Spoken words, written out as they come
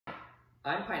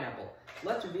I'm Pineapple.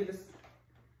 Let's review this.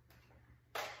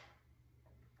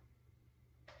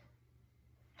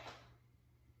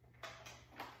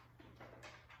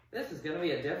 This is going to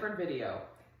be a different video.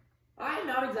 I'm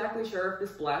not exactly sure if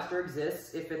this blaster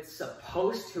exists, if it's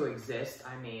supposed to exist,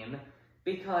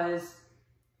 because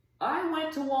I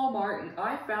went to Walmart and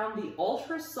I found the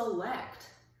Ultra Select,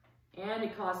 and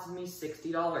it costed me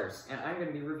 $60, and I'm going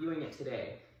to be reviewing it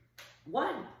today.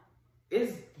 What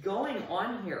is going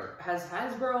on here? Has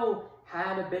Hasbro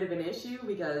had a bit of an issue?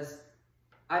 Because,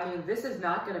 this is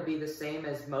not going to be the same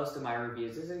as most of my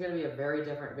reviews. This is going to be a very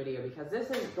different video, because this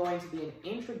is going to be an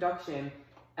introduction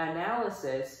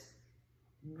analysis,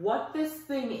 what this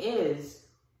thing is,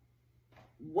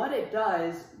 what it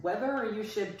does, whether you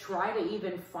should try to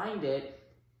even find it,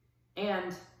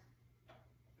 and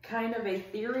kind of a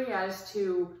theory as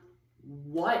to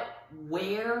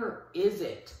where is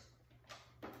it?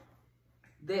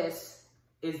 This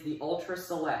is the Ultra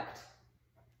Select.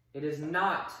 It is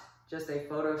not just a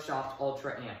photoshopped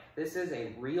Ultra Amp. This is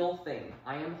a real thing.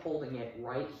 I am holding it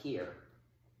right here.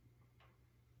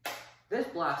 This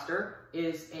blaster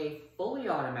is a fully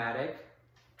automatic,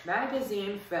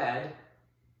 magazine-fed,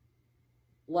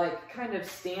 kind of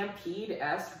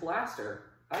Stampede-esque blaster.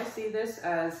 I see this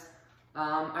as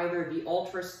either the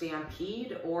Ultra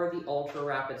Stampede or the Ultra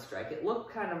Rapid Strike. It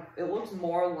looks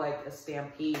more like a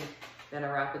Stampede than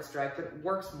a Rapid Strike, but it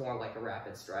works more like a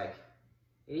Rapid Strike.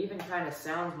 It even kind of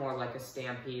sounds more like a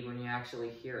Stampede when you actually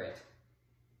hear it.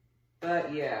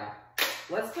 But yeah,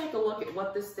 let's take a look at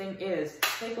what this thing is.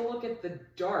 Take a look at the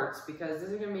darts, because this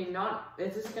is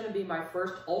going to be my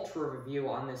first Ultra review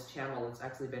on this channel that's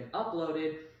actually been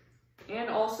uploaded, and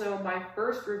also my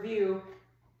first review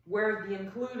where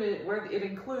it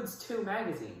includes 2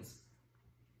 magazines.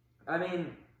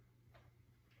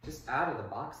 Just out of the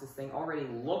box, this thing already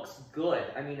looks good.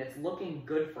 It's looking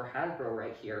good for Hasbro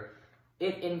right here.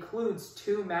 It includes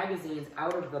 2 magazines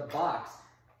out of the box,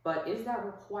 but is that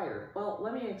required? Well,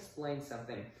 let me explain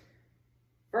something.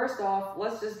 First off,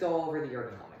 let's just go over the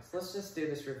ergonomics. Let's just do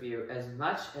this review as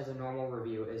much as a normal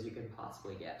review as you can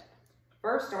possibly get.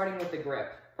 First, starting with the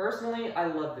grip. Personally, I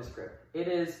love this grip. It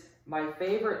is my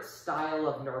favorite style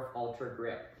of Nerf Ultra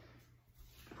grip.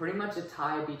 Pretty much a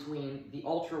tie between the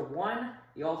Ultra 1,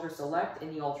 the Ultra Select,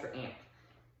 and the Ultra Amp.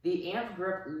 The Amp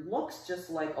grip looks just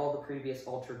like all the previous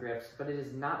Ultra grips, but it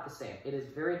is not the same. It is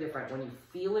very different. When you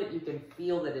feel it, you can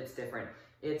feel that it's different.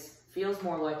 It feels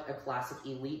more like a classic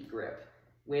Elite grip,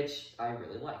 which I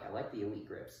really like. I like the Elite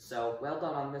grips. So, well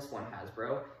done on this one,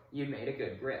 Hasbro. You made a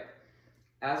good grip.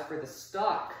 As for the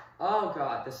stock, oh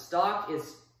god, the stock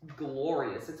is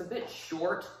glorious. It's a bit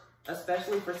short,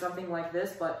 especially for something like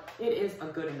this, but it is a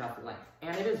good enough length,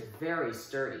 and it is very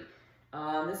sturdy.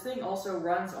 This thing also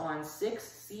runs on 6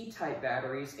 C-type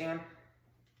batteries, and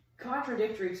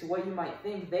contradictory to what you might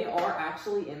think, they are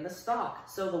actually in the stock.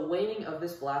 So the weighting of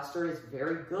this blaster is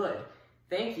very good.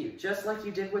 Thank you. Just like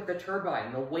you did with the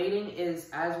turbine, the weighting is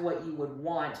as what you would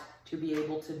want to be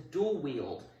able to dual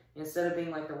wield, instead of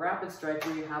being like the Rapid Strike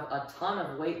where you have a ton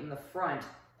of weight in the front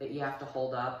that you have to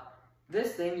hold up.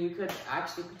 This thing you could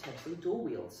actually potentially dual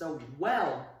wield. So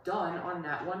well done on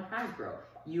that one, Hasbro.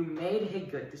 You made a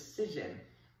good decision.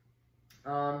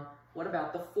 What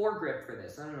about the foregrip for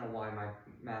this? I don't know why my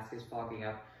mask is fogging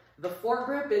up. The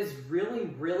foregrip is really,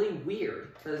 really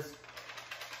weird, because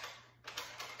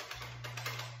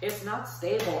it's not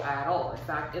stable at all. In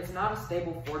fact, it's not a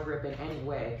stable foregrip in any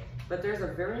way. But there's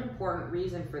a very important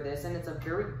reason for this, and it's a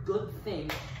very good thing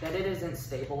that it isn't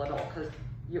stable at all, because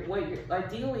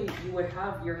ideally, you would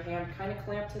have your hand kind of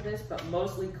clamped to this, but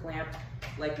mostly clamped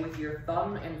with your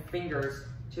thumb and fingers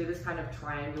to this kind of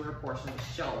triangular portion of the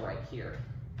shell right here.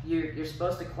 You're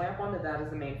supposed to clamp onto that as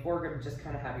the main foregrip and just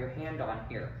kind of have your hand on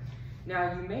here.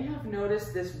 Now, you may have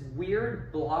noticed this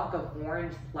weird block of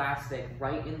orange plastic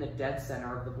right in the dead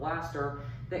center of the blaster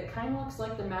that kind of looks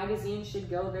like the magazine should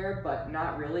go there, but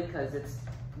not really, because it's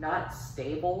not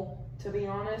stable, to be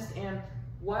honest. And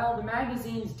while the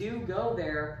magazines do go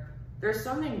there, there's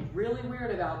something really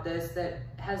weird about this that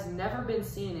has never been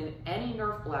seen in any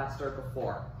Nerf blaster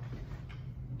before.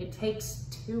 It takes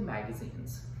 2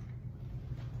 magazines.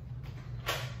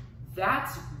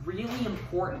 That's really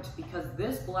important, because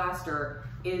this blaster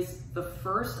is the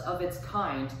first of its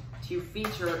kind to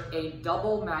feature a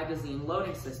double magazine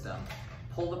loading system.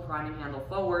 Pull the priming handle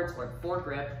forwards, or the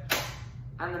foregrip,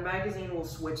 and the magazine will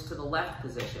switch to the left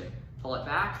position. Pull it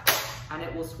back, and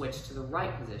it will switch to the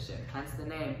right position, hence the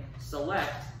name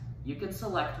Select. You can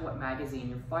select what magazine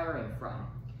you're firing from.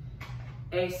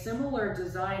 A similar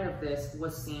design of this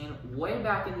was seen way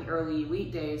back in the early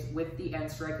Elite days with the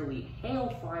N-Strike Elite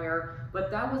Hailfire, but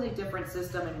that was a different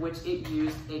system in which it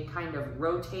used a kind of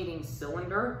rotating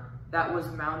cylinder that was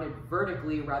mounted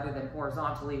vertically rather than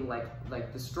horizontally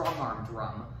like the strong arm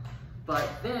drum. But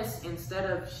this, instead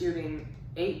of shooting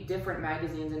 8 different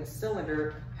magazines in a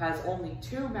cylinder, has only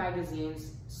 2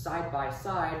 magazines side by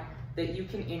side that you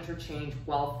can interchange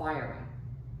while firing.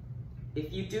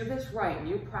 If you do this right and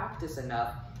you practice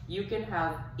enough, you can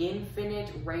have infinite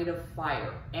rate of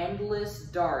fire, endless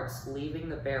darts leaving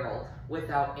the barrel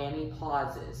without any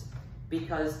pauses,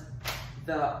 because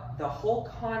the whole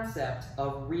concept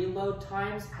of reload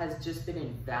times has just been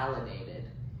invalidated.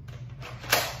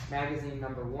 Magazine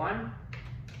number 1,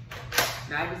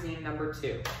 magazine number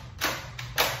 2.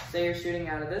 Say you're shooting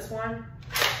out of this one,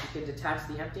 you can detach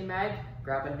the empty mag,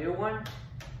 grab a new one,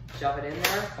 shove it in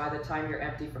there by the time you're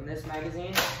empty from this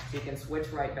magazine, so you can switch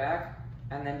right back,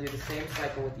 and then do the same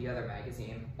cycle with the other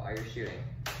magazine while you're shooting.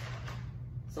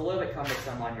 It's a little bit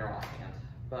cumbersome on your offhand,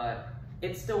 but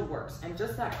it still works, and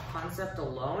just that concept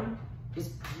alone is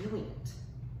brilliant.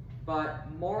 But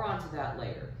more onto that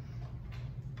later.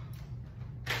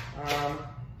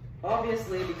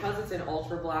 Obviously, because it's an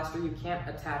Ultra Blaster, you can't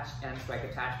attach N-Strike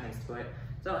attachments to it,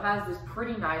 so it has this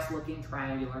pretty nice looking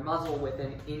triangular muzzle with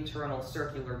an internal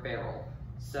circular barrel.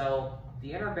 So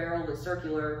the inner barrel is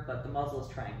circular, but the muzzle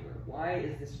is triangular. Why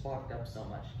is this fogged up so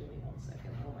much? Give me 1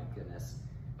 second. Oh my goodness.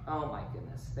 Oh my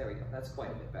goodness. There we go. That's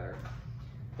quite a bit better.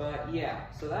 But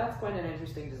yeah, so that's quite an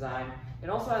interesting design. It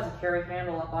also has a carry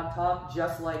handle up on top,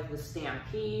 just like the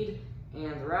Stampede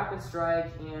and the Rapid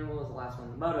Strike, and what was the last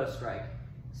one? The Moto Strike.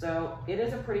 So it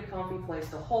is a pretty comfy place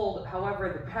to hold. However,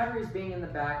 the batteries being in the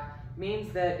back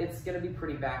means that it's going to be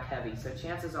pretty back heavy. So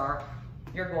chances are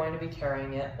you're going to be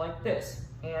carrying it like this.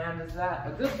 And is that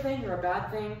a good thing or a bad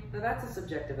thing? Now, that's a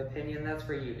subjective opinion. That's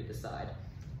for you to decide.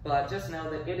 But just know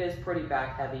that it is pretty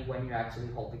back heavy when you actually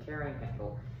hold the carrying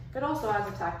handle. It also has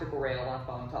a tactical rail up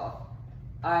on top.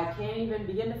 I can't even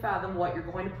begin to fathom what you're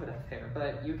going to put up there,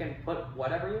 but you can put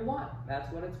whatever you want.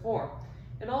 That's what it's for.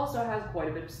 It also has quite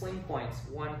a bit of sling points.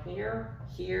 One here,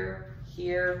 here,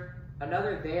 here,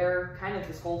 another there, kind of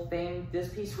this whole thing, this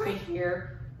piece right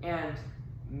here, and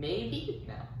maybe,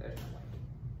 no, there's no way.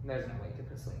 There's no way to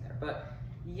put a sling there. But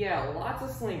yeah, lots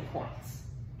of sling points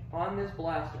on this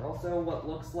blaster. Also, what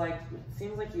looks like, it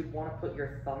seems like you'd want to put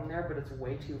your thumb there, but it's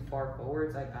way too far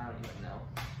forwards. I don't even know.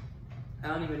 I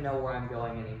don't even know where I'm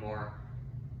going anymore.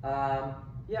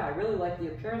 Yeah, I really like the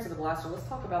appearance of the blaster. Let's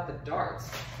talk about the darts.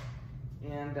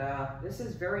 And this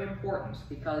is very important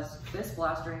because this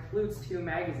blaster includes 2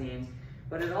 magazines,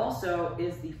 but it also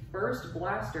is the first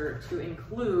blaster to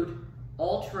include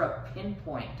ultra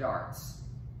pinpoint darts.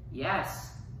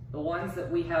 Yes, the ones that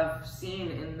we have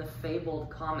seen in the fabled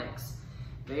comics.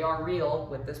 They are real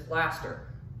with this blaster.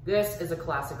 This is a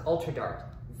classic ultra dart.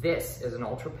 This is an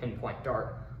ultra pinpoint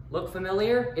dart. Look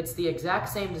familiar? It's the exact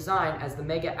same design as the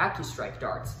Mega AccuStrike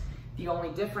darts. The only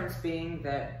difference being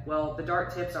that, well, the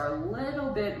dart tips are a little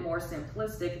bit more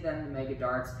simplistic than the Mega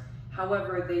darts.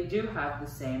 However, they do have the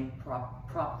same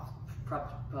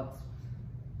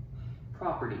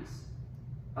properties.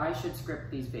 I should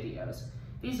script these videos.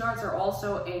 These darts are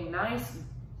also a nice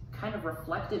kind of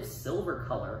reflective silver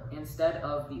color instead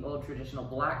of the old traditional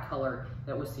black color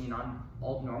that was seen on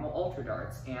normal Ultra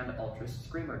darts and Ultra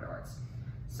Screamer darts.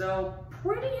 So,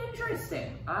 pretty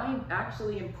interesting. I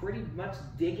actually am pretty much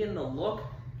digging the look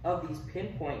of these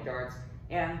pinpoint darts,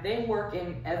 and they work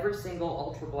in every single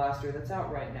Ultra Blaster that's out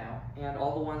right now, and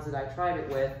all the ones that I tried it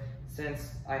with,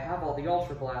 since I have all the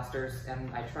Ultra Blasters,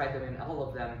 and I tried them in all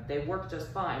of them, they work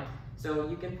just fine. So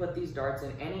you can put these darts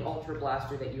in any Ultra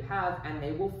Blaster that you have, and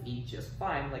they will feed just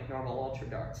fine like normal Ultra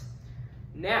darts.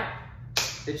 Now,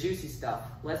 the juicy stuff.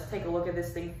 Let's take a look at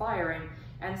this thing firing,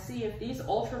 and see if these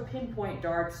ultra pinpoint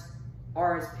darts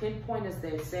are as pinpoint as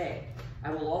they say. I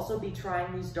will also be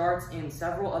trying these darts in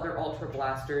several other Ultra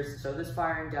Blasters, so this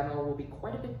firing demo will be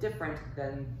quite a bit different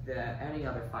than any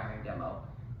other firing demo.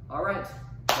 Alright.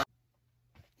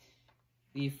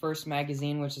 The first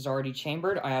magazine, which is already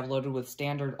chambered, I have loaded with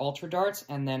standard Ultra darts,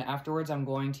 and then afterwards I'm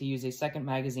going to use a second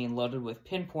magazine loaded with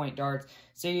pinpoint darts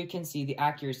so you can see the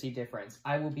accuracy difference.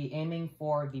 I will be aiming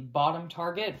for the bottom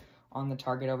target on the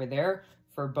target over there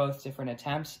for both different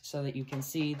attempts so that you can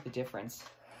see the difference.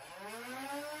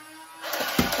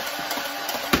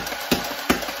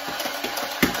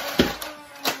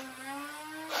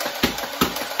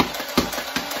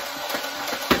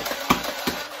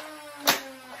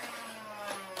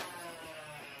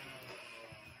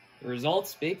 The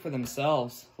results speak for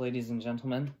themselves, ladies and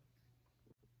gentlemen.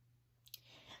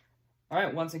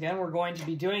 Alright, once again, we're going to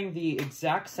be doing the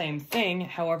exact same thing.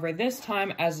 However, this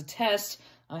time, as a test,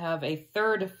 I have a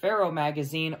third Pharaoh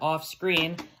magazine off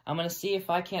screen. I'm going to see if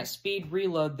I can't speed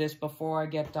reload this before I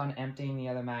get done emptying the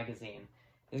other magazine.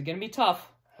 It's going to be tough.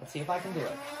 Let's see if I can do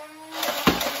it.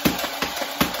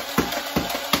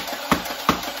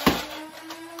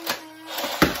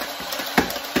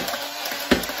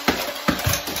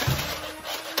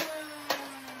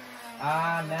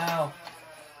 Ah, no.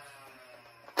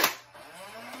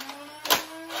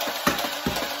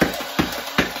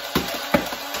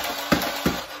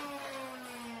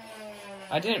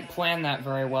 I didn't plan that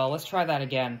very well. Let's try that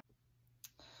again.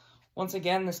 Once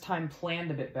again, this time planned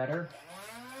a bit better.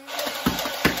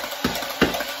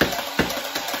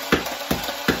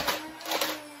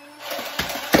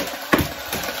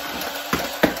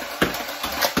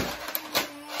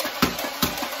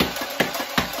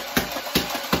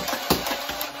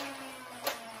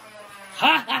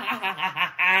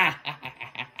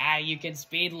 You can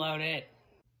speed load it.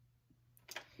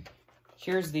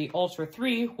 Here's the Ultra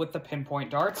 3 with the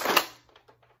pinpoint darts.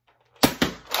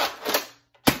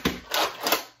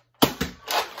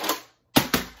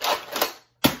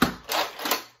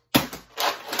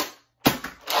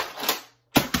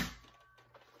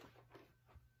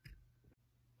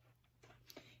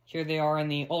 Here they are in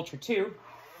the Ultra 2.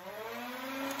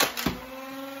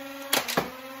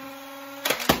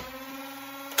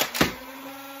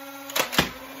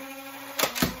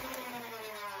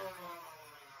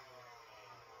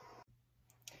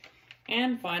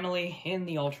 And finally, in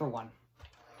the Ultra 1.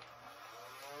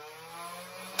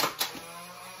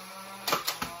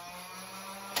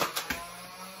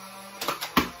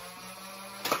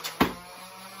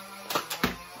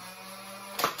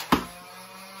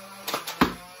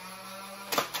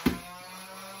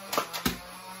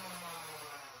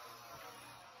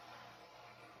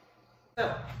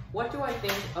 So, what do I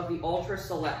think of the Ultra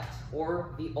Select,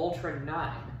 or the Ultra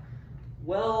 9?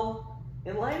 Well,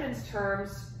 in layman's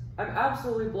terms, I'm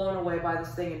absolutely blown away by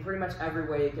this thing in pretty much every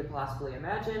way you could possibly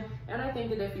imagine, and I think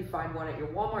that if you find one at your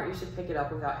Walmart, you should pick it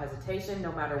up without hesitation,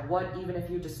 no matter what, even if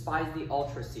you despise the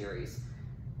Ultra series.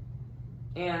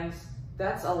 And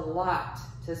that's a lot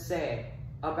to say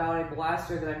about a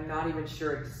blaster that I'm not even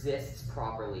sure exists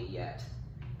properly yet.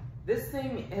 This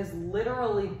thing has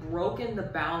literally broken the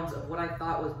bounds of what I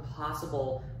thought was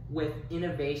possible with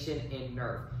innovation in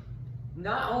Nerf.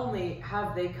 Not only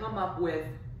have they come up with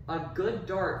a good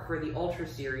dart for the Ultra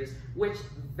series, which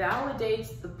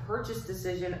validates the purchase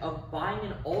decision of buying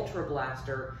an Ultra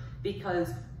Blaster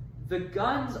because the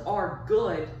guns are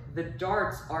good, the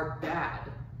darts are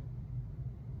bad,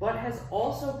 but has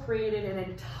also created an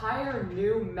entire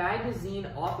new magazine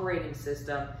operating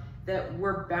system that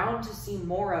we're bound to see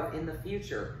more of in the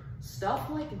future. Stuff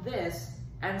like this,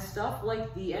 and stuff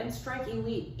like the N-Strike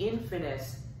Elite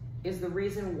Infinus, is the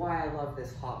reason why I love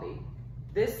this hobby.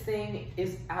 This thing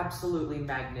is absolutely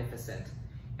magnificent,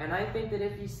 and I think that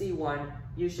if you see one,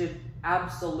 you should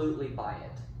absolutely buy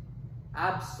it.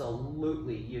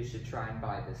 Absolutely, you should try and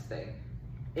buy this thing.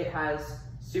 It has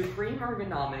supreme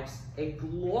ergonomics, a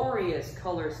glorious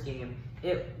color scheme,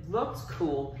 it looks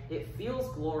cool, it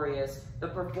feels glorious, the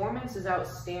performance is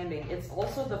outstanding. It's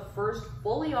also the first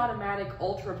fully automatic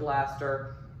Ultra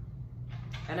Blaster,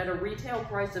 and at a retail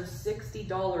price of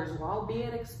 $60, while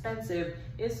being expensive,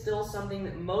 is still something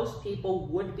that most people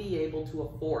would be able to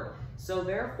afford. So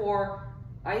therefore,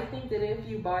 I think that if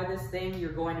you buy this thing,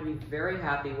 you're going to be very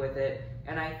happy with it,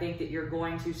 and I think that you're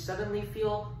going to suddenly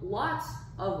feel lots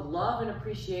of love and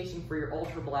appreciation for your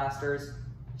Ultra Blasters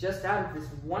just out of this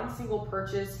one single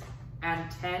purchase and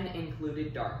 10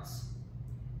 included darts.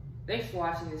 Thanks for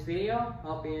watching this video.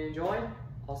 Hope you enjoyed.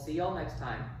 I'll see y'all next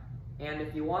time. And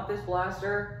if you want this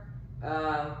blaster,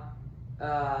 I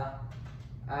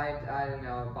don't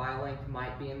know, a buy link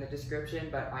might be in the description,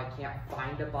 but I can't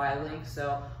find a buy link,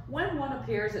 so when one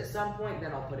appears at some point,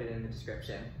 then I'll put it in the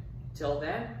description. Till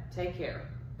then, take care.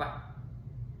 Bye.